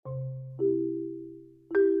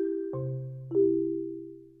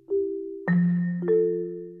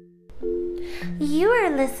You are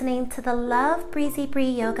listening to the Love Breezy Bree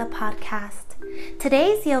Yoga podcast.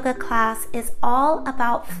 Today's yoga class is all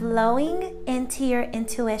about flowing into your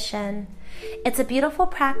intuition. It's a beautiful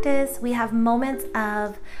practice. We have moments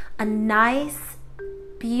of a nice,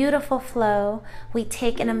 beautiful flow. We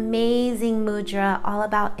take an amazing mudra all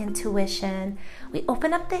about intuition. We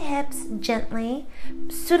open up the hips gently,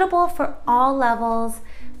 suitable for all levels.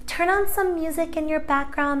 Turn on some music in your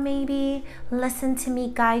background maybe. Listen to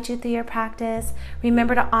me guide you through your practice.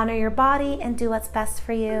 Remember to honor your body and do what's best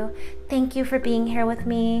for you. Thank you for being here with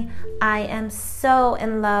me. I am so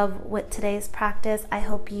in love with today's practice. I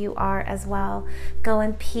hope you are as well. Go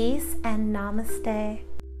in peace and namaste.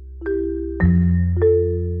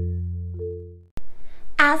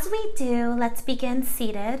 As we do, let's begin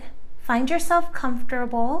seated. Find yourself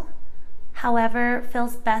comfortable, however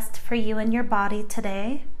feels best for you and your body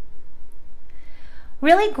today.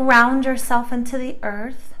 Really ground yourself into the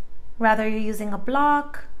earth, whether you're using a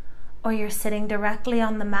block or you're sitting directly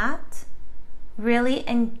on the mat. Really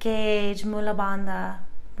engage Mula Bandha,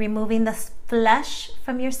 removing the flesh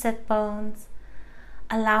from your sit bones,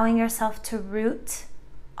 allowing yourself to root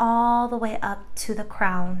all the way up to the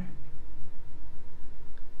crown.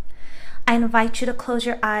 I invite you to close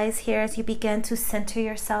your eyes here as you begin to center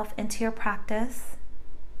yourself into your practice.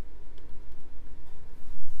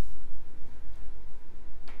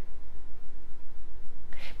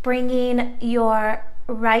 Bringing your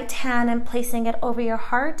right hand and placing it over your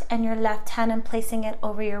heart and your left hand and placing it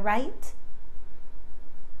over your right.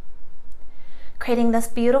 Creating this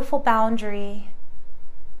beautiful boundary.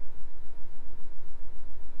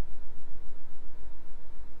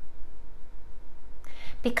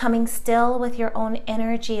 Becoming still with your own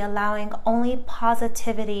energy, allowing only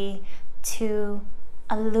positivity to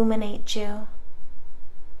illuminate you.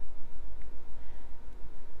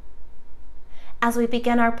 As we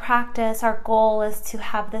begin our practice, our goal is to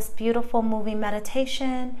have this beautiful moving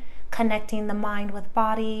meditation, connecting the mind with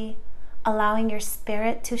body, allowing your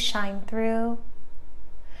spirit to shine through,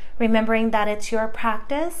 remembering that it's your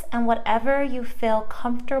practice and whatever you feel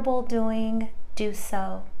comfortable doing, do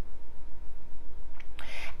so.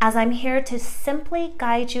 As I'm here to simply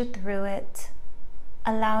guide you through it,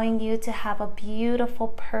 allowing you to have a beautiful,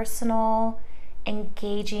 personal,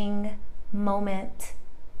 engaging moment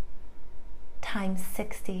times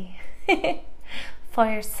 60 for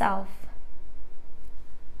yourself.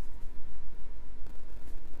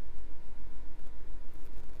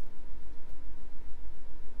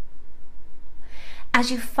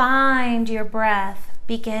 As you find your breath,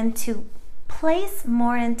 begin to place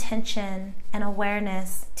more intention and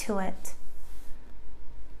awareness to it.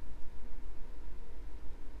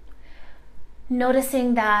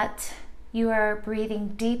 Noticing that you are breathing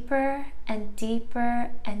deeper and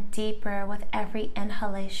deeper and deeper with every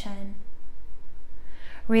inhalation.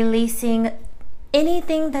 Releasing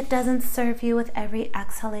anything that doesn't serve you with every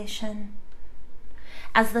exhalation.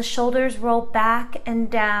 As the shoulders roll back and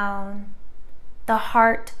down, the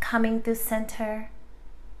heart coming through center.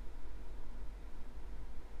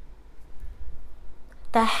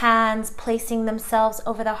 The hands placing themselves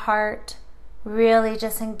over the heart, really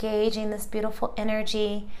just engaging this beautiful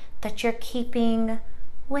energy that you're keeping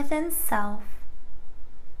within self.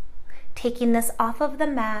 Taking this off of the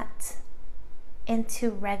mat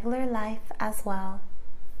into regular life as well.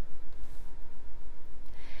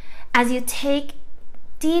 As you take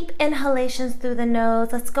deep inhalations through the nose,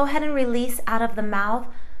 let's go ahead and release out of the mouth.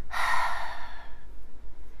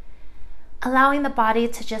 Allowing the body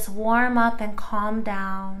to just warm up and calm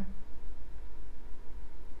down.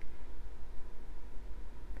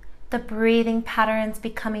 The breathing patterns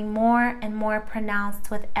becoming more and more pronounced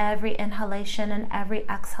with every inhalation and every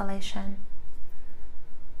exhalation.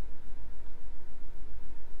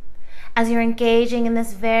 As you're engaging in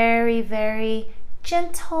this very, very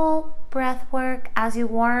gentle breath work, as you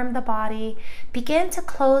warm the body, begin to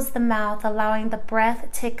close the mouth, allowing the breath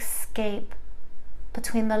to escape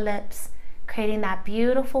between the lips, creating that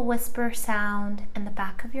beautiful whisper sound in the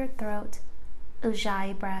back of your throat,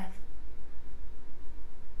 Ujjayi breath.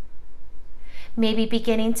 Maybe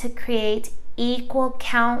beginning to create equal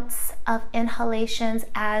counts of inhalations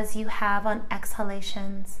as you have on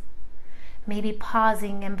exhalations. Maybe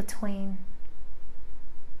pausing in between.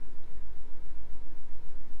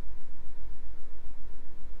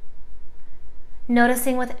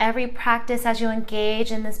 Noticing with every practice as you engage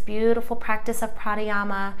in this beautiful practice of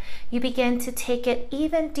pranayama, you begin to take it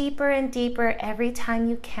even deeper and deeper every time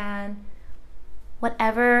you can,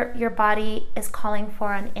 whatever your body is calling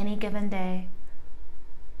for on any given day.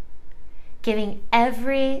 Giving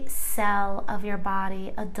every cell of your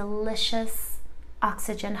body a delicious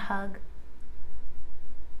oxygen hug.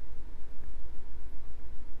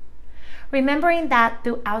 Remembering that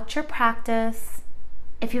throughout your practice,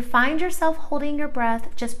 if you find yourself holding your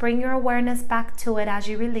breath, just bring your awareness back to it as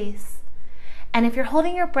you release. And if you're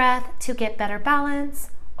holding your breath to get better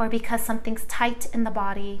balance or because something's tight in the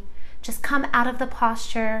body, just come out of the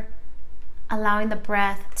posture, allowing the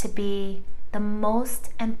breath to be the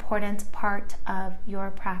most important part of your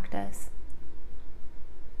practice.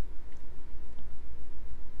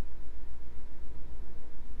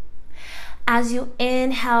 As you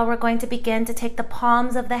inhale, we're going to begin to take the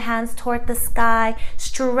palms of the hands toward the sky.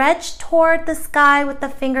 Stretch toward the sky with the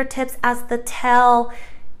fingertips as the tail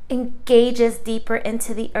engages deeper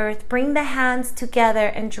into the earth. Bring the hands together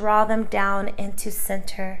and draw them down into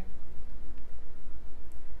center.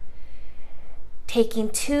 Taking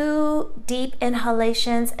 2 deep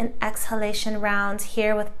inhalations and exhalation rounds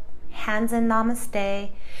here with hands in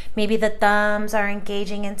Namaste. Maybe the thumbs are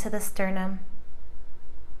engaging into the sternum.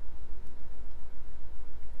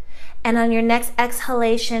 And on your next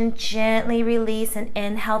exhalation, gently release and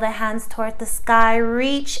inhale the hands toward the sky.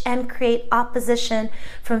 Reach and create opposition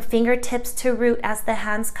from fingertips to root as the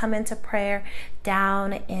hands come into prayer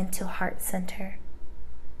down into heart center.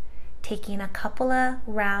 Taking a couple of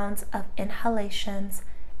rounds of inhalations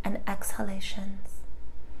and exhalations.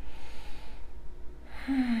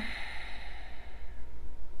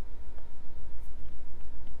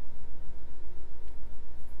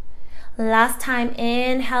 Last time,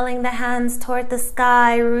 inhaling the hands toward the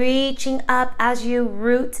sky, reaching up as you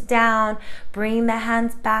root down. Bring the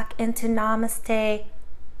hands back into Namaste.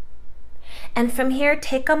 And from here,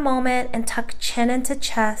 take a moment and tuck chin into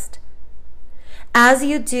chest. As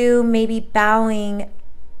you do, maybe bowing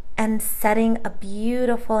and setting a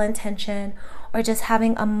beautiful intention or just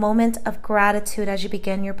having a moment of gratitude as you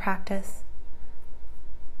begin your practice.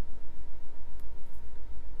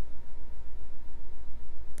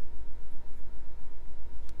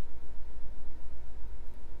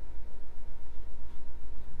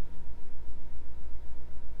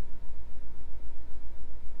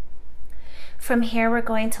 From here, we're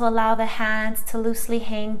going to allow the hands to loosely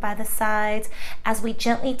hang by the sides as we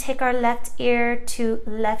gently take our left ear to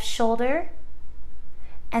left shoulder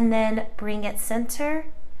and then bring it center.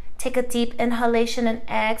 Take a deep inhalation and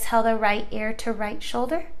exhale the right ear to right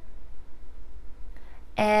shoulder.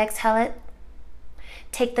 Exhale it.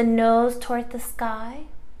 Take the nose toward the sky.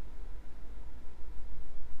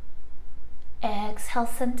 Exhale,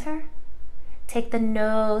 center. Take the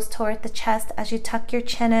nose toward the chest as you tuck your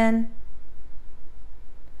chin in.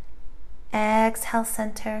 Exhale,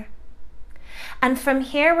 center. And from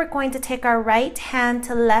here, we're going to take our right hand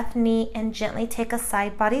to left knee and gently take a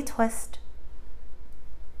side body twist.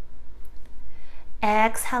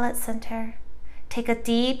 Exhale it, center. Take a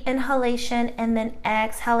deep inhalation and then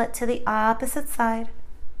exhale it to the opposite side.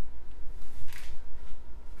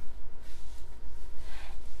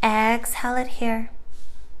 Exhale it here.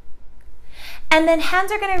 And then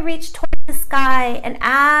hands are going to reach toward the sky, and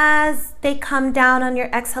as they come down on your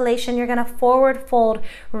exhalation, you're going to forward fold,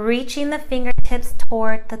 reaching the fingertips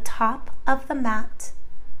toward the top of the mat.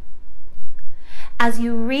 As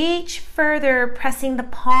you reach further, pressing the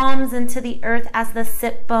palms into the earth as the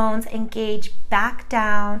sit bones engage back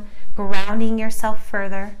down, grounding yourself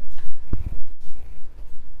further.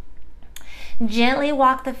 Gently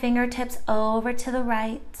walk the fingertips over to the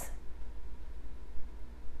right.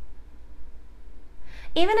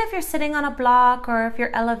 Even if you're sitting on a block or if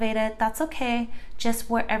you're elevated, that's okay. Just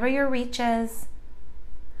wherever your reach is.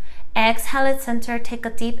 Exhale it, center. Take a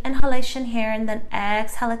deep inhalation here and then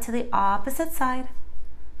exhale it to the opposite side.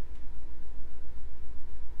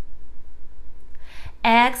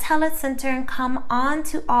 Exhale it, center, and come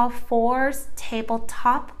onto all fours,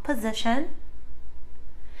 tabletop position.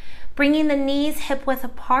 Bringing the knees hip width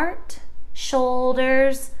apart.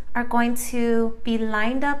 Shoulders are going to be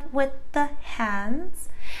lined up with the hands,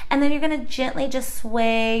 and then you're going to gently just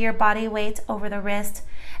sway your body weight over the wrist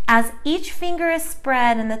as each finger is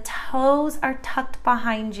spread and the toes are tucked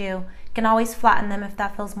behind you. You can always flatten them if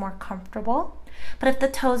that feels more comfortable, but if the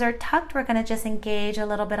toes are tucked, we're going to just engage a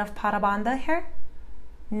little bit of Pada Bandha here.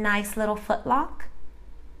 Nice little foot lock.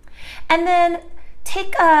 And then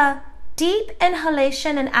take a deep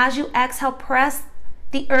inhalation, and as you exhale, press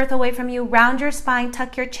the earth away from you, round your spine,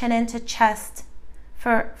 tuck your chin into chest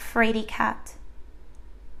for Fraidy Cat.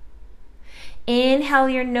 Inhale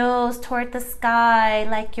your nose toward the sky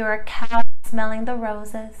like you're a cow smelling the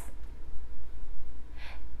roses.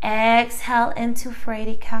 Exhale into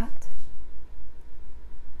Fraidy Cat.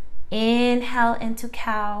 Inhale into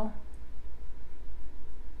cow.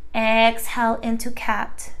 Exhale into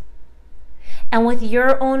cat. And with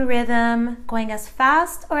your own rhythm, going as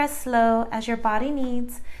fast or as slow as your body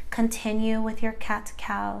needs, continue with your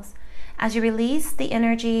cat-cows as you release the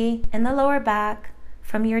energy in the lower back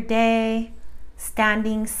from your day,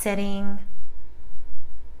 standing, sitting,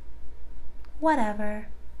 whatever.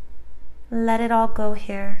 Let it all go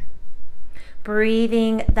here.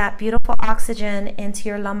 Breathing that beautiful oxygen into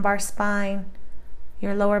your lumbar spine,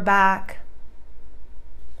 your lower back.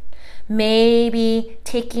 Maybe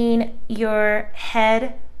taking your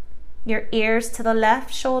head, your ears to the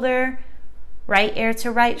left shoulder, right ear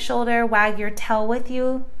to right shoulder, wag your tail with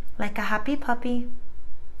you like a happy puppy.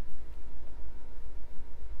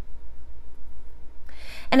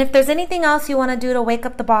 And if there's anything else you want to do to wake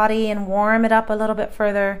up the body and warm it up a little bit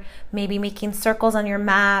further, maybe making circles on your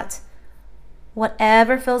mat,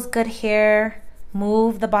 whatever feels good here,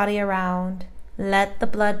 move the body around. Let the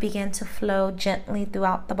blood begin to flow gently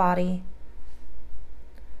throughout the body.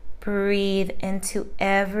 Breathe into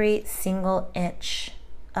every single inch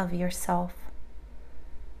of yourself.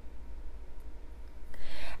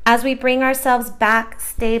 As we bring ourselves back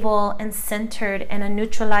stable and centered in a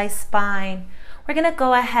neutralized spine, we're going to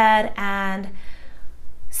go ahead and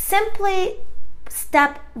simply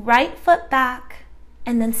step right foot back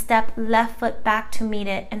and then step left foot back to meet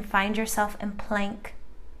it and find yourself in plank.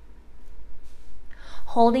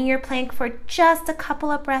 Holding your plank for just a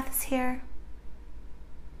couple of breaths here.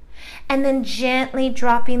 And then gently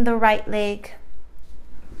dropping the right leg.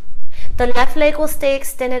 The left leg will stay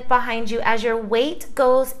extended behind you. As your weight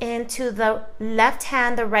goes into the left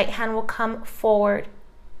hand, the right hand will come forward.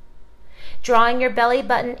 Drawing your belly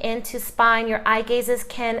button into spine, your eye gazes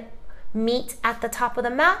can meet at the top of the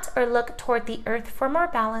mat or look toward the earth for more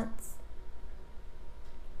balance.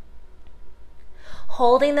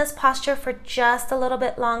 Holding this posture for just a little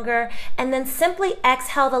bit longer, and then simply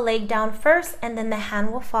exhale the leg down first, and then the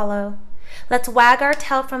hand will follow. Let's wag our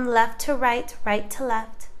tail from left to right, right to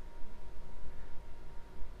left.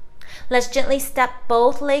 Let's gently step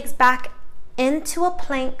both legs back into a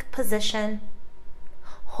plank position,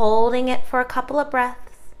 holding it for a couple of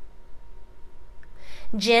breaths.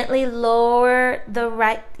 Gently lower the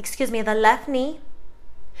left knee.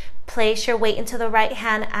 Place your weight into the right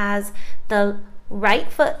hand as the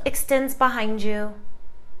right foot extends behind you,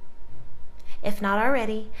 if not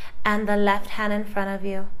already, and the left hand in front of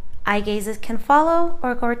you. Eye gazes can follow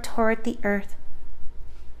or go toward the earth.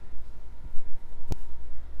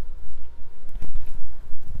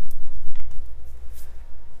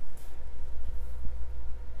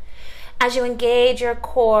 As you engage your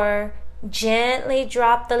core, gently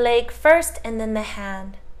drop the leg first and then the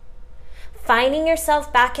hand. Finding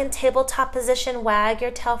yourself back in tabletop position, wag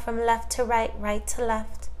your tail from left to right, right to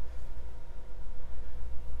left.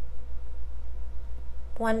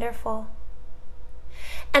 Wonderful.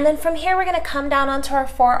 And then from here, we're going to come down onto our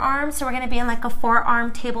forearms. So we're going to be in like a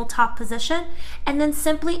forearm tabletop position. And then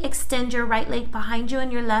simply extend your right leg behind you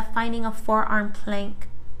and your left, finding a forearm plank.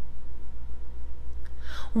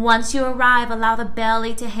 Once you arrive, allow the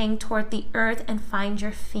belly to hang toward the earth and find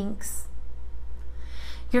your sphinx.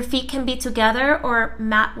 Your feet can be together or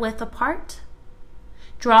mat width apart.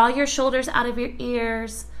 Draw your shoulders out of your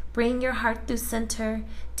ears. Bring your heart through center.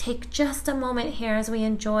 Take just a moment here as we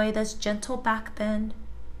enjoy this gentle back bend.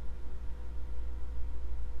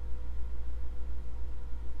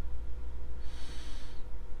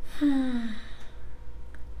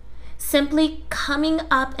 Simply coming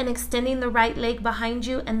up and extending the right leg behind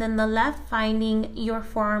you, and then the left, finding your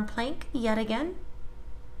forearm plank yet again.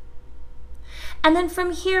 And then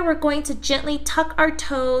from here, we're going to gently tuck our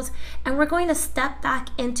toes and we're going to step back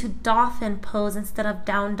into dolphin pose instead of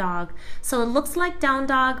down dog. So it looks like down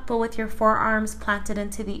dog, but with your forearms planted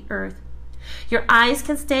into the earth. Your eyes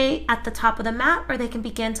can stay at the top of the mat or they can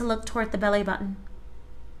begin to look toward the belly button.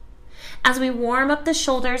 As we warm up the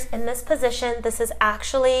shoulders in this position, this is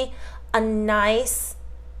actually a nice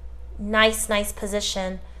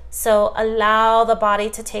position. So allow the body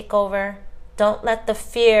to take over. Don't let the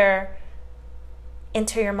fear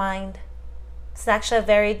enter your mind. It's actually a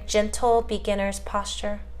very gentle beginner's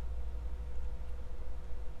posture.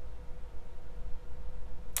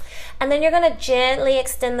 And then you're going to gently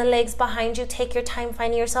extend the legs behind you. Take your time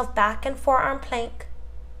finding yourself back in forearm plank.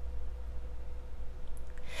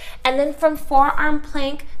 And then from forearm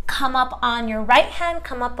plank, come up on your right hand,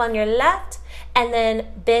 come up on your left, and then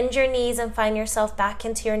bend your knees and find yourself back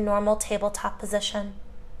into your normal tabletop position.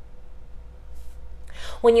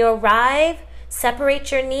 When you arrive,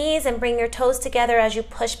 separate your knees and bring your toes together as you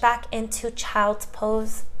push back into child's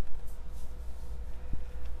pose.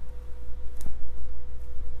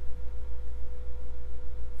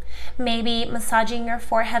 Maybe massaging your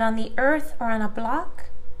forehead on the earth or on a block.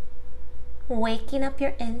 Waking up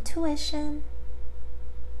your intuition.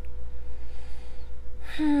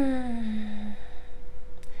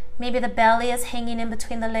 Maybe the belly is hanging in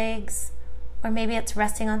between the legs, or maybe it's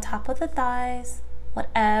resting on top of the thighs.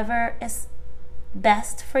 Whatever is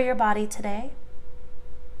best for your body today.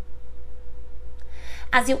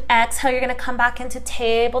 As you exhale, you're going to come back into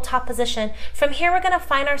tabletop position. From here, we're going to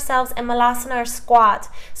find ourselves in Malasana or squat.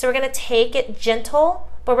 So we're going to take it gentle,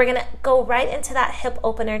 but we're going to go right into that hip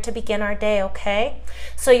opener to begin our day, okay?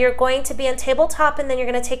 So you're going to be in tabletop, and then you're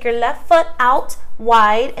going to take your left foot out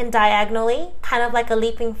wide and diagonally, kind of like a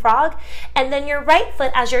leaping frog. And then your right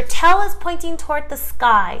foot, as your tail is pointing toward the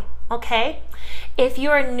sky, okay? If you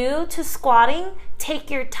are new to squatting,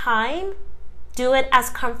 take your time. Do it as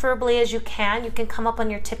comfortably as you can. You can come up on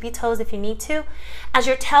your tippy toes if you need to. As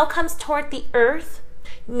your tail comes toward the earth,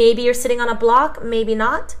 maybe you're sitting on a block, maybe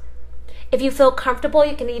not. If you feel comfortable,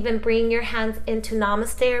 you can even bring your hands into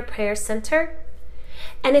Namaste or prayer center.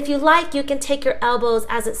 And if you like, you can take your elbows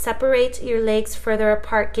as it separates your legs further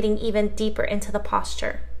apart, getting even deeper into the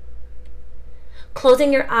posture.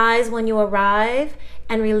 Closing your eyes when you arrive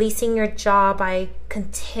and releasing your jaw by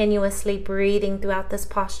continuously breathing throughout this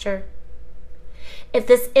posture. If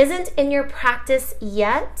this isn't in your practice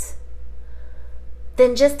yet,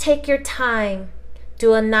 then just take your time.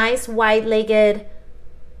 Do a nice wide-legged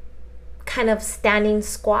kind of standing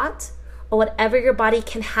squat or whatever your body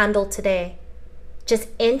can handle today. Just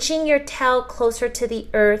inching your tail closer to the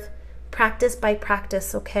earth, practice by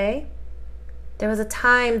practice, okay? There was a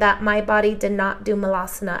time that my body did not do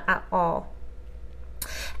Malasana at all.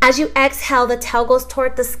 As you exhale, the tail goes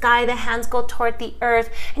toward the sky, the hands go toward the earth,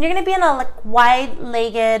 and you're going to be in a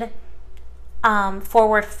wide-legged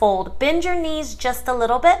forward fold. Bend your knees just a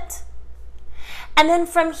little bit. And then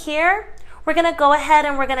from here, we're going to go ahead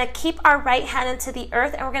and we're going to keep our right hand into the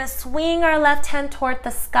earth, and we're going to swing our left hand toward the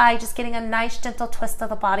sky, just getting a nice gentle twist of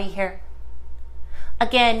the body here.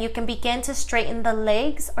 Again, you can begin to straighten the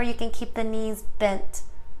legs, or you can keep the knees bent,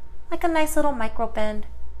 like a nice little micro bend.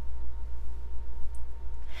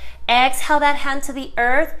 Exhale that hand to the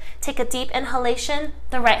earth. Take a deep inhalation.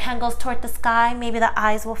 The right hand goes toward the sky. Maybe the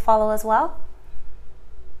eyes will follow as well.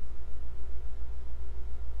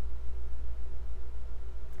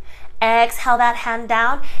 Exhale that hand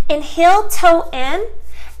down. Inhale, toe in.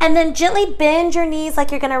 And then gently bend your knees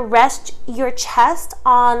like you're going to rest your chest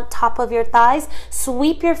on top of your thighs.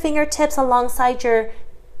 Sweep your fingertips alongside your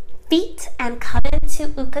feet and come into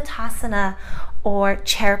Utkatasana or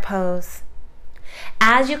chair pose.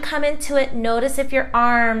 As you come into it, notice if your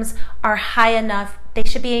arms are high enough. They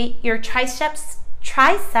should be, your triceps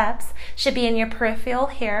should be in your peripheral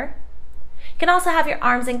here. You can also have your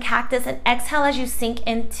arms in cactus, and exhale as you sink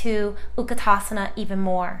into Utkatasana even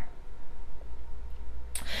more.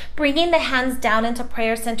 Bringing the hands down into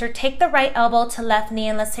prayer center, take the right elbow to left knee,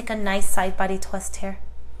 and let's take a nice side body twist here.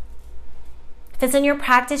 If it's in your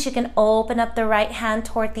practice, you can open up the right hand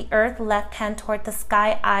toward the earth, left hand toward the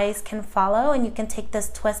sky. Eyes can follow, and you can take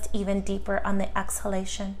this twist even deeper on the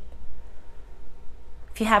exhalation.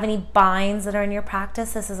 If you have any binds that are in your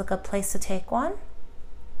practice, this is a good place to take one.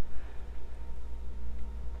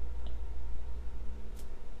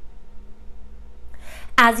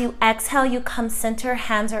 As you exhale, you come center,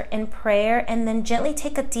 hands are in prayer, and then gently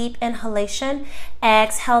take a deep inhalation.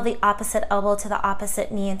 Exhale the opposite elbow to the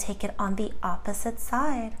opposite knee and take it on the opposite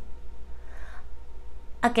side.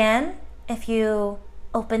 Again, if you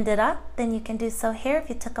opened it up, then you can do so here. If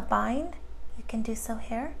you took a bind, you can do so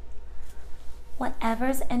here.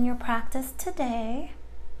 Whatever's in your practice today.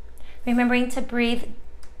 Remembering to breathe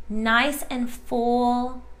nice and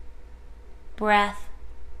full breath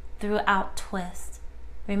throughout twist.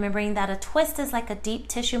 Remembering that a twist is like a deep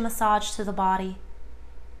tissue massage to the body.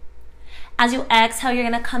 As you exhale, you're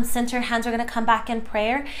going to come center. Hands are going to come back in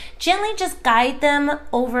prayer. Gently just guide them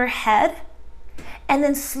overhead and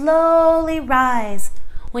then slowly rise.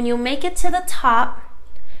 When you make it to the top,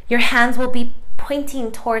 your hands will be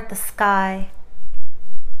pointing toward the sky.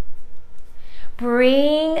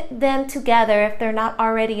 Bring them together if they're not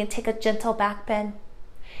already, and take a gentle back bend.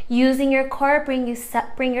 Using your core, bring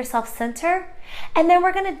yourself center. And then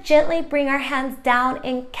we're going to gently bring our hands down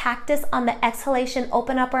in cactus on the exhalation.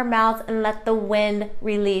 Open up our mouths and let the wind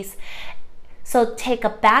release. So take a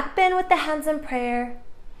back bend with the hands in prayer.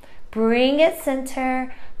 Bring it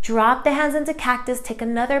center. Drop the hands into cactus. Take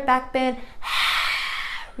another back bend.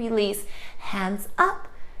 Release. Hands up.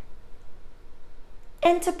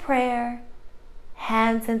 Into prayer.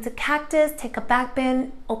 Hands into cactus. Take a back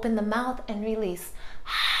bend. Open the mouth and release.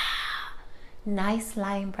 Nice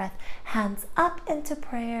lying breath. Hands up into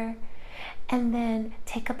prayer. And then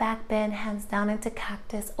take a back bend, hands down into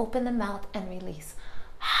cactus. Open the mouth and release.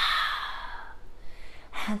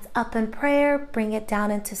 Hands up in prayer. Bring it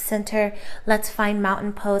down into center. Let's find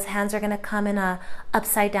mountain pose. Hands are going to come in a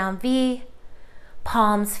upside down V.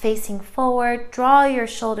 Palms facing forward. Draw your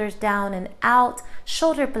shoulders down and out.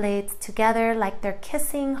 Shoulder blades together like they're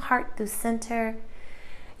kissing. Heart through center.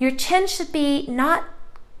 Your chin should be not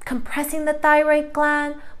compressing the thyroid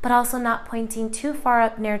gland, but also not pointing too far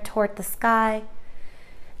up near toward the sky.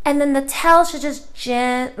 And then the tail should just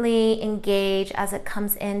gently engage as it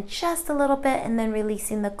comes in just a little bit, and then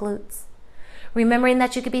releasing the glutes. Remembering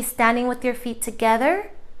that you could be standing with your feet together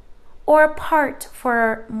or apart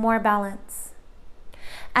for more balance.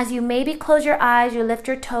 As you maybe close your eyes, you lift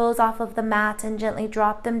your toes off of the mat and gently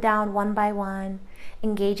drop them down one by one,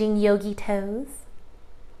 engaging yogi toes.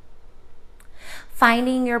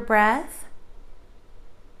 Finding your breath,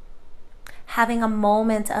 having a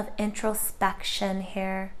moment of introspection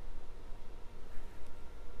here.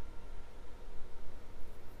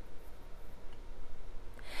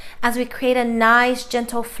 As we create a nice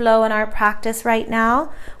gentle flow in our practice right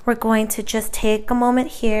now, we're going to just take a moment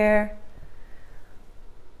here,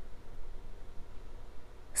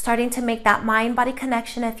 starting to make that mind-body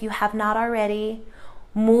connection if you have not already,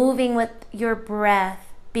 moving with your breath,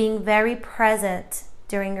 being very present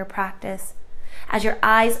during your practice. As your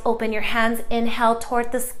eyes open, your hands inhale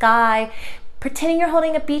toward the sky, pretending you're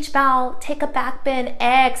holding a beach ball. Take a back bend.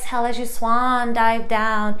 Exhale as you swan dive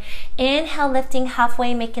down. Inhale, lifting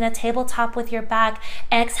halfway, making a tabletop with your back.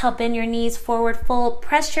 Exhale, bend your knees forward fold.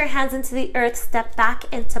 Press your hands into the earth. Step back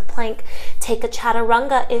into plank. Take a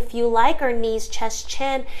chaturanga if you like, or knees, chest,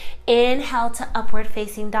 chin. Inhale to upward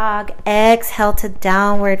facing dog. Exhale to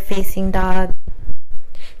downward facing dog.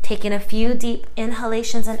 Taking a few deep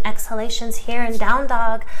inhalations and exhalations here in down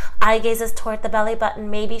dog. Eye gazes toward the belly button.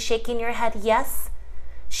 Maybe shaking your head yes.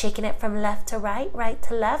 Shaking it from left to right, right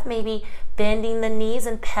to left. Maybe bending the knees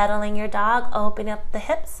and pedaling your dog. Opening up the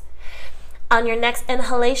hips. On your next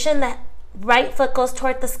inhalation, the right foot goes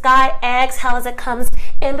toward the sky. Exhale as it comes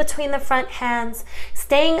in between the front hands.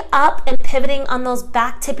 Staying up and pivoting on those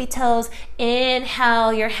back tippy toes.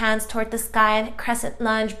 Inhale your hands toward the sky and crescent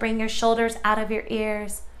lunge. Bring your shoulders out of your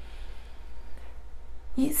ears.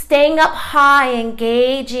 Staying up high,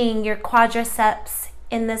 engaging your quadriceps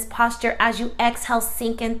in this posture. As you exhale,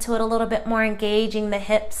 sink into it a little bit more, engaging the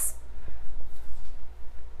hips.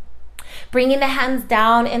 Bringing the hands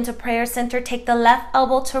down into prayer center. Take the left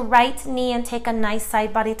elbow to right knee and take a nice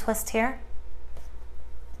side body twist here.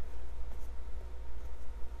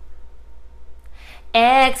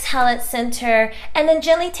 Exhale at center, and then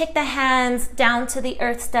gently take the hands down to the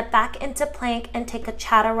earth. Step back into plank and take a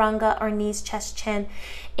chaturanga, or knees, chest, chin.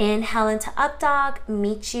 Inhale into up dog.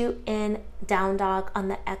 Meet you in down dog on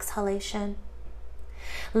the exhalation.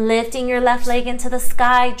 Lifting your left leg into the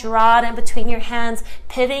sky. Draw it in between your hands.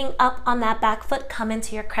 Pivoting up on that back foot. Come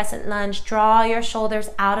into your crescent lunge. Draw your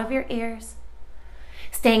shoulders out of your ears.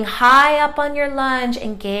 Staying high up on your lunge,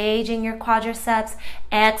 engaging your quadriceps.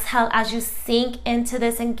 Exhale as you sink into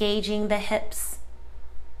this, engaging the hips.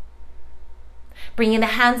 Bringing the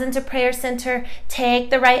hands into prayer center.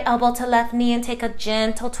 Take the right elbow to left knee and take a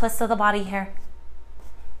gentle twist of the body here.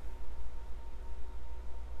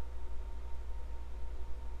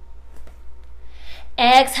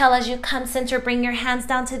 Exhale as you come center. Bring your hands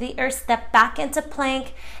down to the earth. Step back into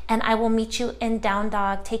plank, and I will meet you in down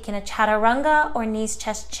dog, taking a chaturanga, or knees,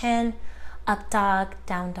 chest, chin, up dog,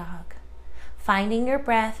 down dog. Finding your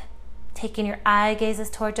breath, taking your eye gazes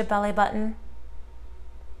towards your belly button.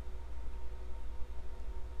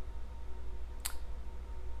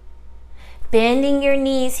 Bending your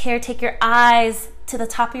knees here. Take your eyes to the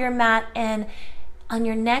top of your mat, and on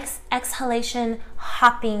your next exhalation,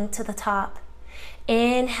 hopping to the top.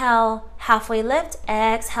 Inhale, halfway lift.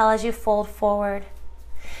 Exhale as you fold forward.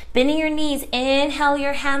 Bending your knees. Inhale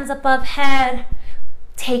your hands above head.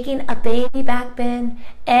 Taking a baby back bend.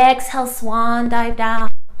 Exhale, swan dive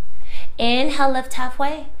down. Inhale, lift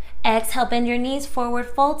halfway. Exhale, bend your knees, forward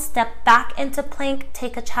fold. Step back into plank.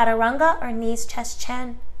 Take a chaturanga, or knees, chest,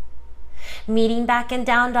 chin. Meeting back in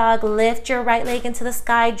down dog. Lift your right leg into the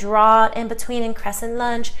sky. Draw it in between in crescent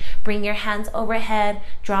lunge. Bring your hands overhead.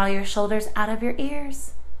 Draw your shoulders out of your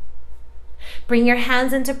ears. Bring your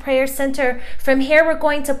hands into prayer center. From here, we're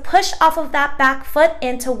going to push off of that back foot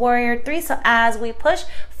into warrior three. So as we push,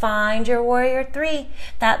 find your warrior three.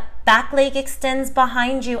 That back leg extends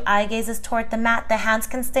behind you. Eye gazes toward the mat. The hands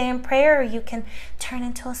can stay in prayer, or you can turn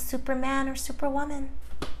into a superman or superwoman.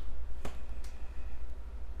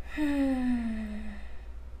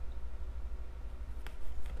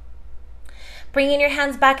 Bringing your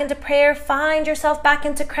hands back into prayer. Find yourself back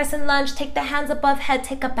into crescent lunge. Take the hands above head.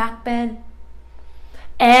 Take a back bend.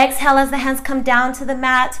 Exhale as the hands come down to the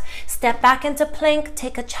mat. Step back into plank.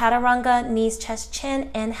 Take a chaturanga, knees, chest, chin.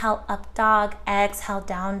 Inhale, up dog. Exhale,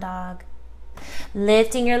 down dog.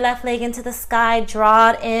 Lifting your left leg into the sky.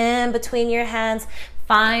 Draw it in between your hands.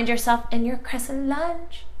 Find yourself in your crescent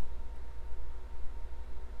lunge.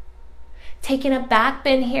 Taking a back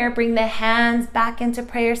bend here. Bring the hands back into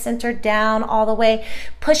prayer center, down all the way.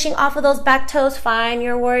 Pushing off of those back toes. Find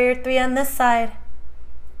your warrior three on this side.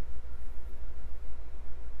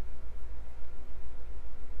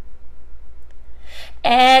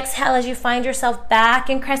 Exhale as you find yourself back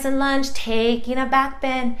in crescent lunge, taking a back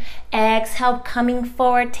bend. Exhale, coming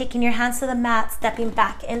forward, taking your hands to the mat, stepping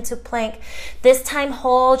back into plank. This time,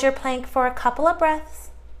 hold your plank for a couple of breaths.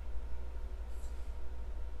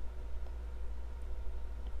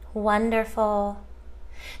 Wonderful.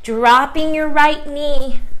 Dropping your right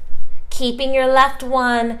knee, keeping your left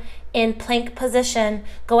one in plank position.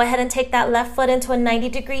 Go ahead and take that left foot into a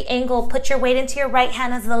 90-degree angle. Put your weight into your right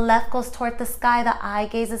hand as the left goes toward the sky. The eye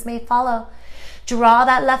gazes may follow. Draw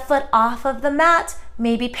that left foot off of the mat,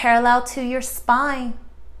 maybe parallel to your spine.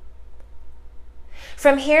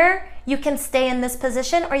 From here, you can stay in this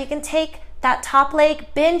position, or you can take that top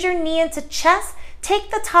leg, bend your knee into chest,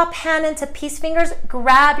 take the top hand into peace fingers,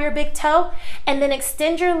 grab your big toe, and then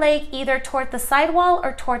extend your leg either toward the sidewall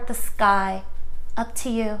or toward the sky. Up to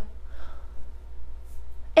you.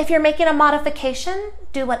 If you're making a modification,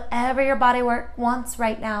 do whatever your body wants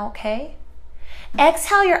right now, okay?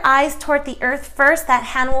 Exhale your eyes toward the earth first. That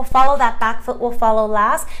hand will follow, that back foot will follow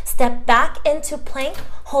last. Step back into plank,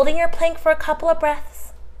 holding your plank for a couple of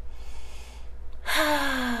breaths.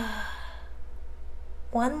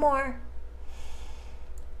 One more.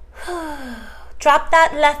 Drop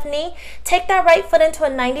that left knee. Take that right foot into a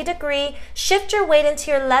 90-degree. Shift your weight into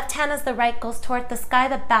your left hand as the right goes toward the sky.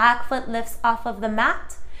 The back foot lifts off of the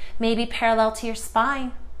mat, maybe parallel to your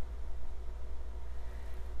spine.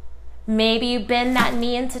 Maybe you bend that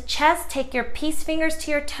knee into chest. Take your peace fingers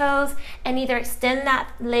to your toes and either extend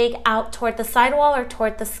that leg out toward the sidewall or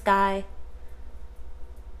toward the sky.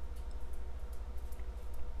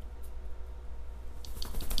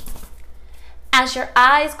 As your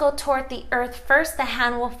eyes go toward the earth first, the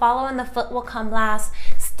hand will follow and the foot will come last.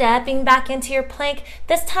 Stepping back into your plank.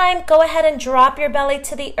 This time, go ahead and drop your belly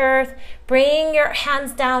to the earth. Bring your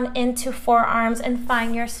hands down into forearms and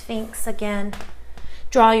find your Sphinx again.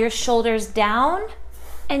 Draw your shoulders down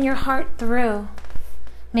and your heart through.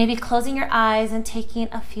 Maybe closing your eyes and taking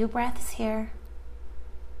a few breaths here.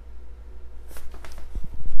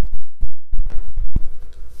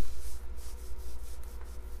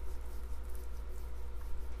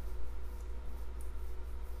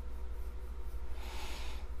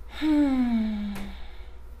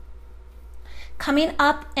 Coming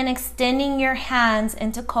up and extending your hands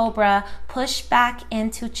into Cobra, push back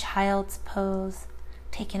into Child's Pose.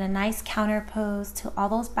 Taking a nice counter pose to all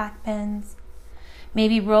those back bends.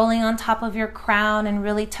 Maybe rolling on top of your crown and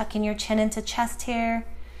really tucking your chin into chest here.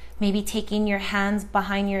 Maybe taking your hands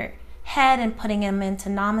behind your head and putting them into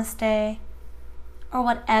Namaste. Or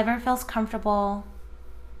whatever feels comfortable.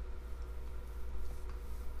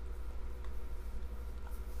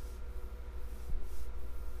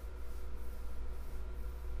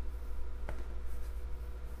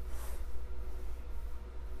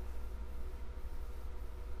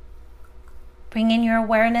 Bringing your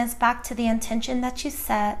awareness back to the intention that you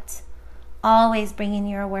set. Always bringing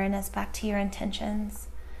your awareness back to your intentions.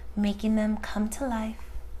 Making them come to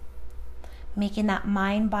life. Making that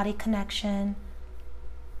mind-body connection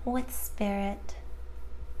with spirit.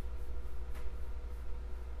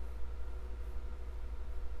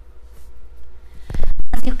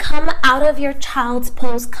 As you come out of your child's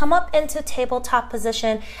pose, come up into tabletop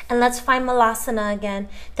position and let's find Malasana again.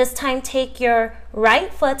 This time take your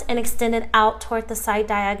right foot and extend it out toward the side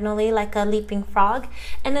diagonally like a leaping frog,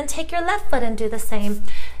 and then take your left foot and do the same.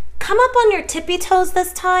 Come up on your tippy toes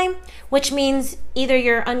this time, which means either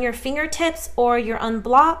you're on your fingertips or you're on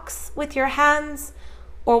blocks with your hands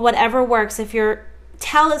or whatever works. If your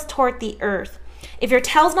tail is toward the earth. If your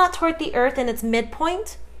tail's not toward the earth and it's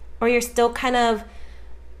midpoint, or you're still kind of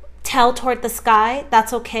tail toward the sky,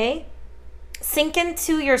 that's okay. Sink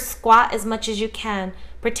into your squat as much as you can.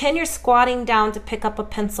 Pretend you're squatting down to pick up a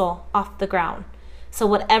pencil off the ground. So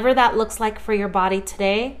whatever that looks like for your body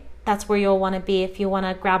today, that's where you'll want to be. If you want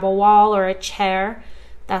to grab a wall or a chair,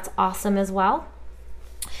 that's awesome as well.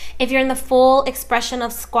 If you're in the full expression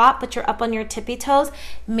of squat, but you're up on your tippy toes,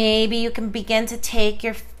 maybe you can begin to take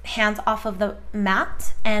your hands off of the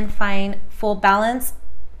mat and find full balance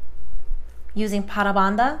using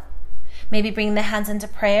Parabandha. Maybe bringing the hands into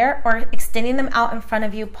prayer or extending them out in front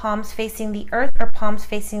of you, palms facing the earth or palms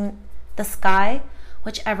facing the sky,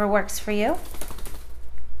 whichever works for you.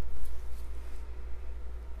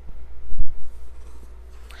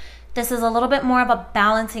 This is a little bit more of a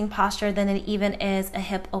balancing posture than it even is a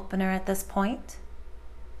hip opener at this point.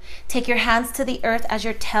 Take your hands to the earth as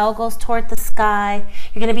your tail goes toward the sky.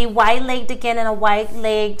 You're going to be wide-legged again in a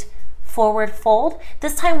wide-legged forward fold.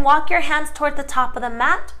 This time, walk your hands toward the top of the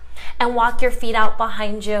mat and walk your feet out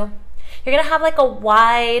behind you. You're going to have like a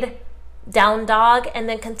wide down dog and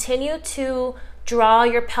then continue to draw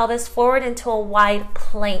your pelvis forward into a wide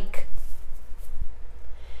plank.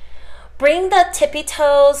 Bring the tippy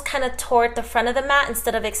toes kind of toward the front of the mat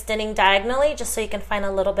instead of extending diagonally, just so you can find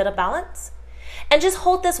a little bit of balance. And just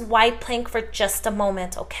hold this wide plank for just a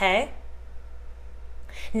moment, okay?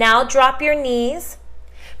 Now drop your knees.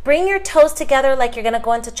 Bring your toes together like you're going to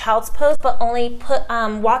go into child's pose, but only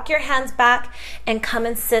walk your hands back and come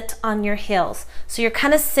and sit on your heels. So you're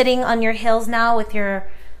kind of sitting on your heels now with your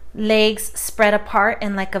legs spread apart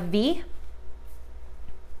in like a V.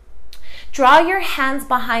 Draw your hands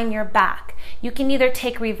behind your back. You can either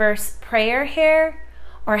take reverse prayer here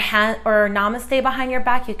or namaste behind your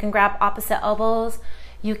back. You can grab opposite elbows.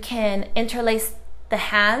 You can interlace the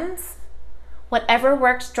hands. Whatever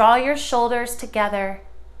works, draw your shoulders together.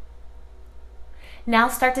 Now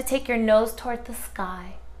start to take your nose toward the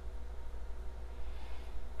sky.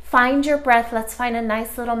 Find your breath. Let's find a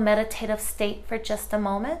nice little meditative state for just a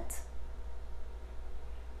moment.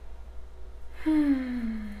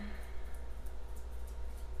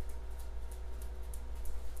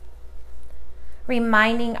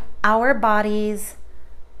 Reminding our bodies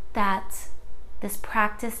that this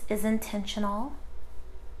practice is intentional.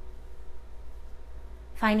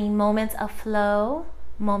 Finding moments of flow,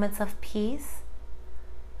 moments of peace,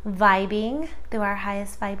 vibing through our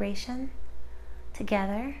highest vibration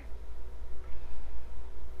together.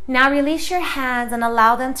 Now release your hands and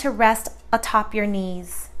allow them to rest atop your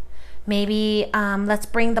knees. Maybe let's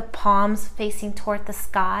bring the palms facing toward the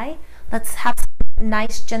sky. Let's have some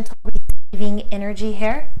nice, gentle receiving energy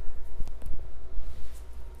here.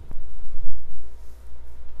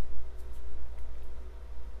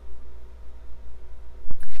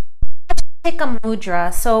 Take a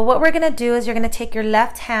mudra. So what we're going to do is you're going to take your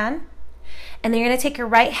left hand and then you're going to take your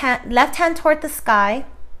left hand toward the sky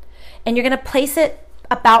and you're going to place it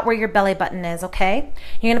about where your belly button is, okay?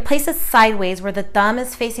 You're going to place it sideways where the thumb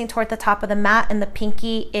is facing toward the top of the mat and the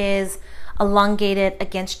pinky is elongated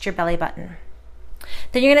against your belly button.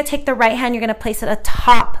 Then you're going to take the right hand, you're going to place it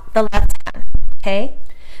atop the left hand, okay?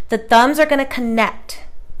 The thumbs are going to connect.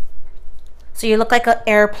 So you look like an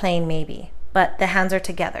airplane maybe, but the hands are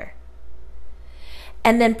together.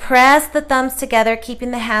 And then press the thumbs together, keeping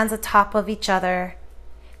the hands atop of each other.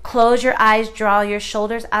 Close your eyes, draw your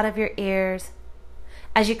shoulders out of your ears.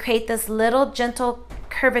 As you create this little gentle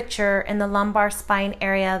curvature in the lumbar spine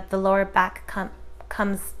area, the lower back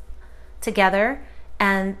comes together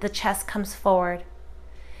and the chest comes forward.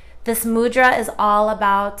 This mudra is all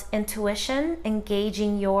about intuition,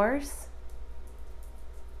 engaging yours.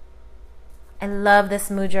 I love this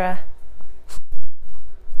mudra.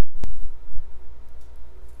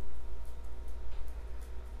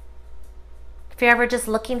 If you're ever just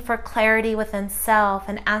looking for clarity within self,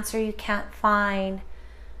 an answer you can't find,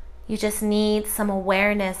 you just need some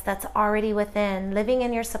awareness that's already within, living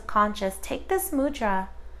in your subconscious, take this mudra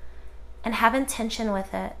and have intention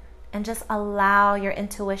with it and just allow your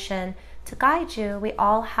intuition to guide you. We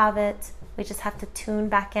all have it. We just have to tune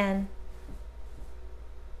back in.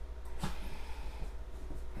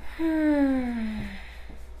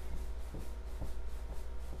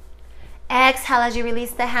 Exhale as you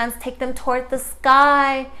release the hands, take them toward the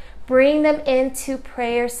sky. Bring them into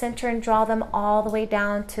prayer center and draw them all the way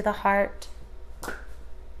down to the heart.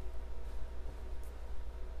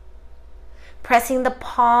 Pressing the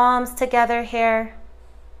palms together here.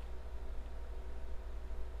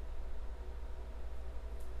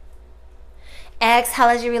 Exhale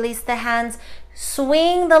as you release the hands.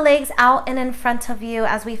 Swing the legs out and in front of you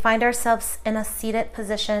as we find ourselves in a seated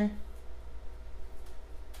position.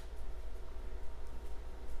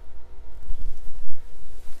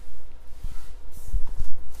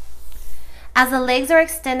 As the legs are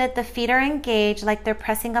extended, the feet are engaged like they're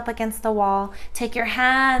pressing up against the wall. Take your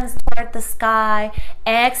hands toward the sky.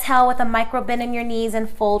 Exhale with a micro bend in your knees and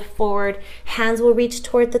fold forward. Hands will reach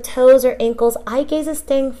toward the toes or ankles. Eye gaze is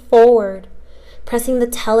staying forward, pressing the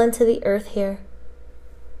tail into the earth here.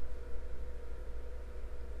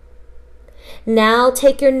 Now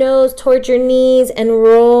take your nose towards your knees and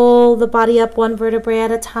roll the body up one vertebrae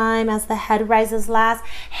at a time as the head rises last.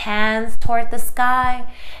 Hands toward the sky.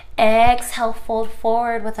 Exhale, fold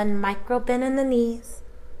forward with a micro bend in the knees.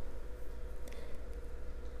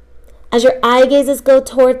 As your eye gazes go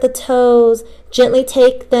toward the toes, gently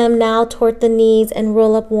take them now toward the knees and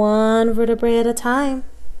roll up one vertebrae at a time.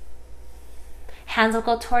 Hands will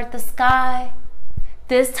go toward the sky.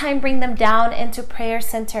 This time, bring them down into prayer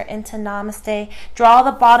center, into Namaste. Draw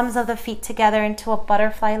the bottoms of the feet together into a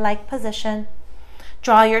butterfly-like position.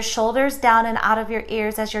 Draw your shoulders down and out of your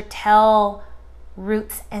ears as your tail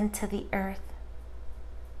roots into the earth.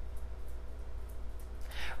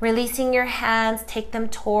 Releasing your hands, take them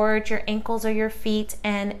towards your ankles or your feet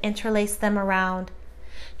and interlace them around.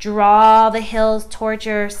 Draw the heels towards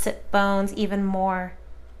your sit bones even more.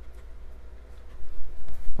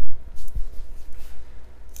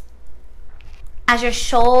 As your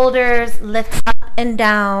shoulders lift up and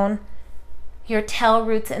down, your tail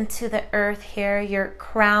roots into the earth here. Your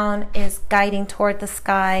crown is guiding toward the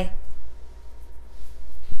sky.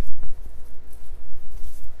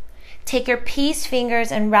 Take your peace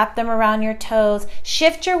fingers and wrap them around your toes.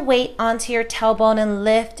 Shift your weight onto your tailbone and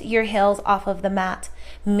lift your heels off of the mat.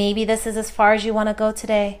 Maybe this is as far as you want to go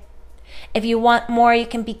today. If you want more, you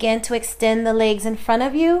can begin to extend the legs in front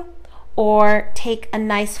of you or take a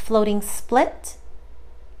nice floating split.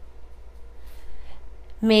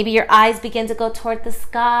 Maybe your eyes begin to go toward the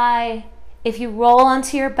sky. If you roll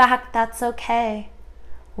onto your back, that's okay.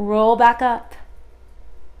 Roll back up.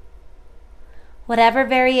 Whatever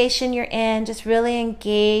variation you're in, just really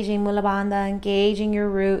engaging Mula Bandha, engaging your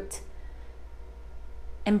root.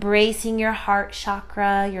 Embracing your heart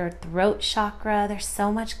chakra, your throat chakra. There's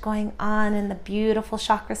so much going on in the beautiful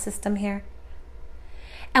chakra system here.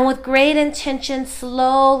 And with great intention,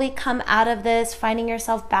 slowly come out of this, finding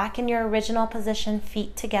yourself back in your original position,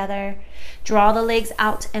 feet together. Draw the legs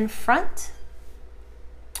out in front.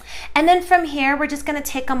 And then from here, we're just going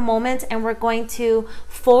to take a moment and we're going to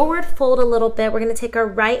forward fold a little bit. We're going to take our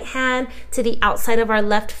right hand to the outside of our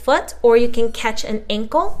left foot, or you can catch an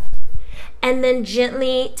ankle. And then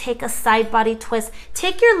gently take a side body twist.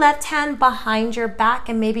 Take your left hand behind your back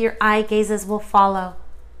and maybe your eye gazes will follow.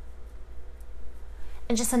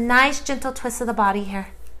 And just a nice gentle twist of the body here.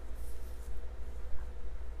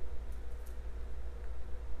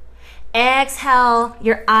 Exhale,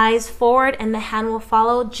 your eyes forward and the hand will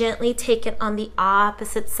follow. Gently take it on the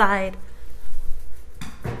opposite side.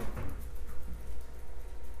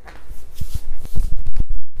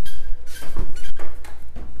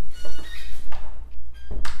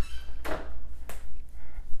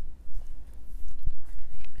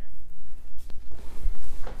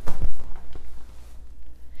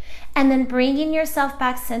 And then bringing yourself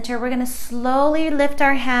back center, we're going to slowly lift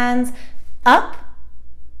our hands up,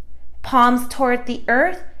 palms toward the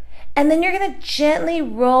earth, and then you're going to gently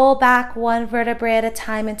roll back one vertebrae at a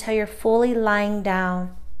time until you're fully lying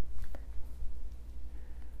down.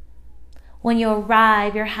 When you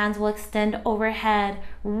arrive, your hands will extend overhead,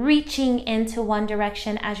 reaching into one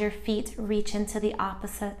direction as your feet reach into the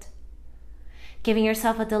opposite. Giving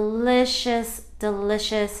yourself a delicious,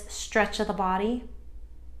 delicious stretch of the body.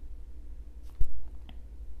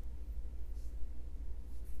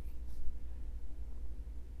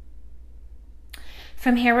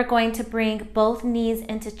 From here, we're going to bring both knees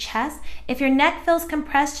into chest. If your neck feels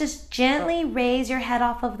compressed, just gently raise your head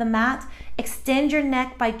off of the mat. Extend your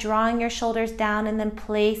neck by drawing your shoulders down and then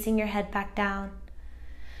placing your head back down.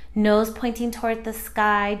 Nose pointing toward the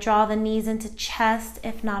sky. Draw the knees into chest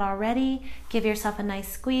if not already. Give yourself a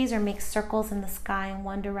nice squeeze or make circles in the sky in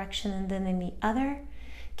one direction and then in the other.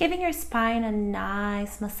 Giving your spine a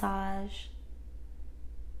nice massage.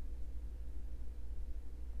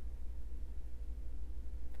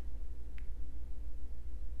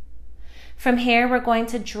 From here, we're going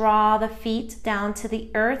to draw the feet down to the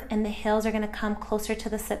earth and the heels are going to come closer to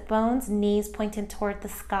the sit bones, knees pointing toward the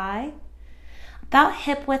sky, about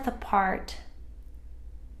hip width apart.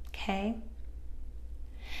 Okay.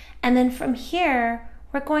 And then from here,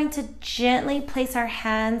 we're going to gently place our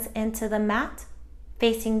hands into the mat,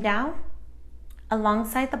 facing down,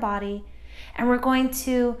 alongside the body. And we're going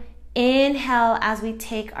to inhale as we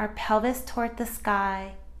take our pelvis toward the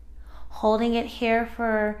sky, holding it here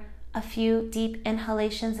for a few deep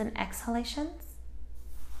inhalations and exhalations.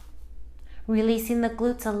 Releasing the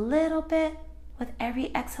glutes a little bit with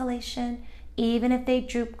every exhalation. Even if they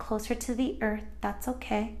droop closer to the earth, that's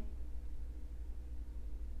okay.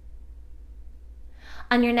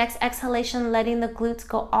 On your next exhalation, letting the glutes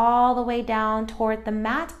go all the way down toward the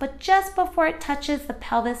mat, but just before it touches, the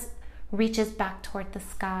pelvis reaches back toward the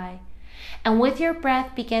sky. And with your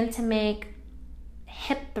breath, begin to make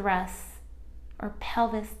hip thrusts or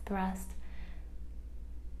pelvis thrusts.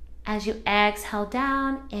 As you exhale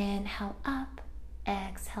down, inhale up,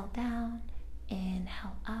 exhale down,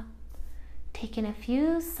 inhale up. Taking a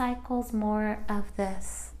few cycles more of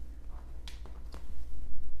this.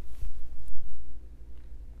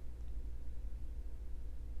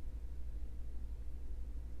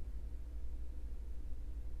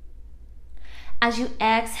 As you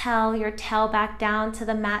exhale your tail back down to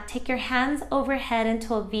the mat, take your hands overhead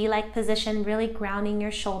into a V-like position, really grounding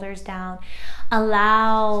your shoulders down.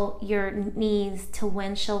 Allow your knees to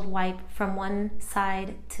windshield wipe from one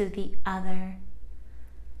side to the other.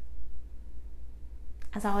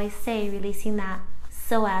 As I always say, releasing that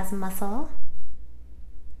psoas muscle.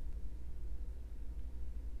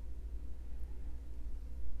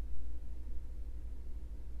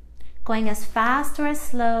 Going as fast or as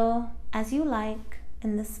slow as you like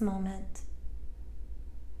in this moment.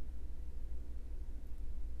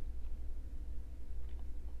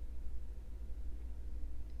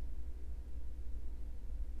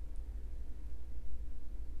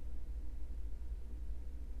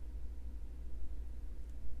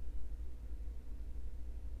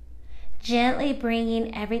 Gently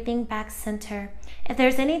bringing everything back center. If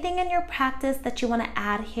there's anything in your practice that you want to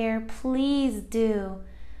add here, please do.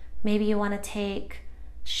 Maybe you want to take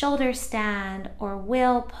shoulder stand or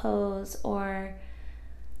whale pose, or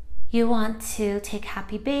you want to take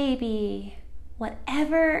happy baby,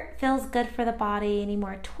 whatever feels good for the body. Any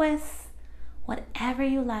more twists, whatever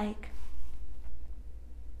you like.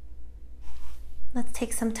 Let's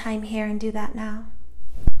take some time here and do that now.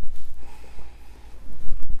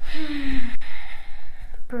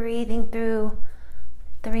 Breathing through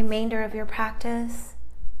the remainder of your practice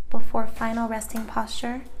before final resting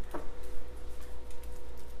posture.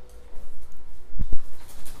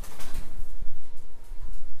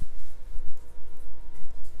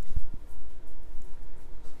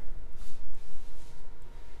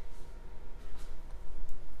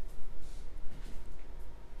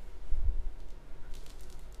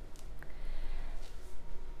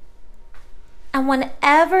 And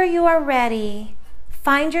whenever you are ready,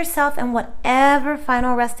 find yourself in whatever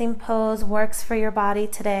final resting pose works for your body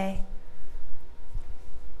today.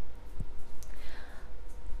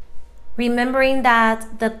 Remembering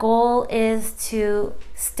that the goal is to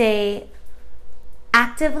stay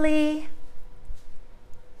actively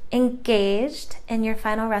engaged in your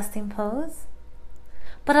final resting pose,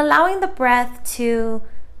 but allowing the breath to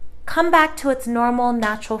come back to its normal,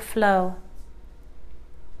 natural flow.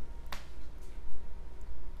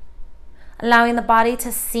 Allowing the body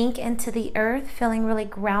to sink into the earth, feeling really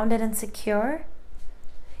grounded and secure.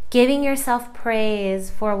 Giving yourself praise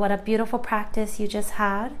for what a beautiful practice you just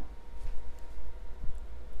had.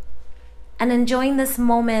 And enjoying this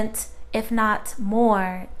moment, if not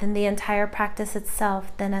more than the entire practice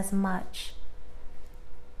itself, then as much.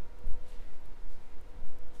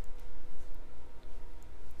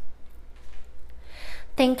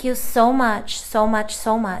 Thank you so much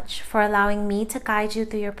for allowing me to guide you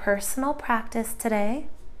through your personal practice today.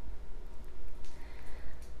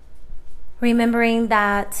 Remembering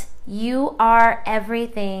that you are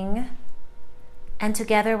everything and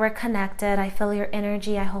together we're connected. I feel your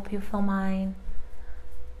energy. I hope you feel mine.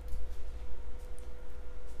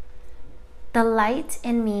 The light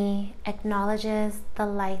in me acknowledges the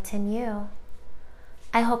light in you.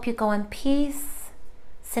 I hope you go in peace.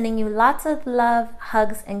 Sending you lots of love,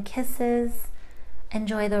 hugs, and kisses.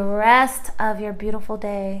 Enjoy the rest of your beautiful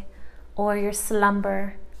day or your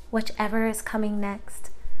slumber, whichever is coming next.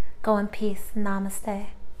 Go in peace. Namaste.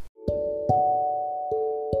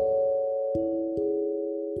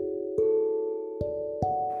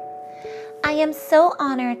 I am so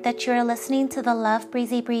honored that you are listening to the Love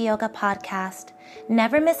Breezy Bree Yoga podcast.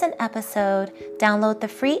 Never miss an episode. Download the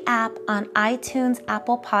free app on iTunes,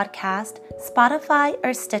 Apple Podcast, Spotify,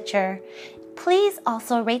 or Stitcher. Please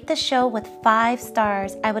also rate the show with 5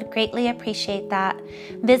 stars. I would greatly appreciate that.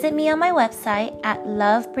 Visit me on my website at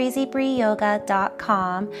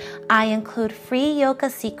lovebreezybreeyoga.com. I include free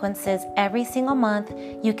yoga sequences every single month.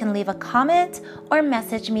 You can leave a comment or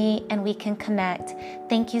message me and we can connect.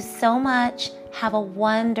 Thank you so much. Have a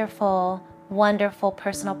wonderful, wonderful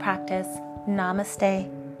personal practice.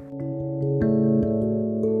 Namaste.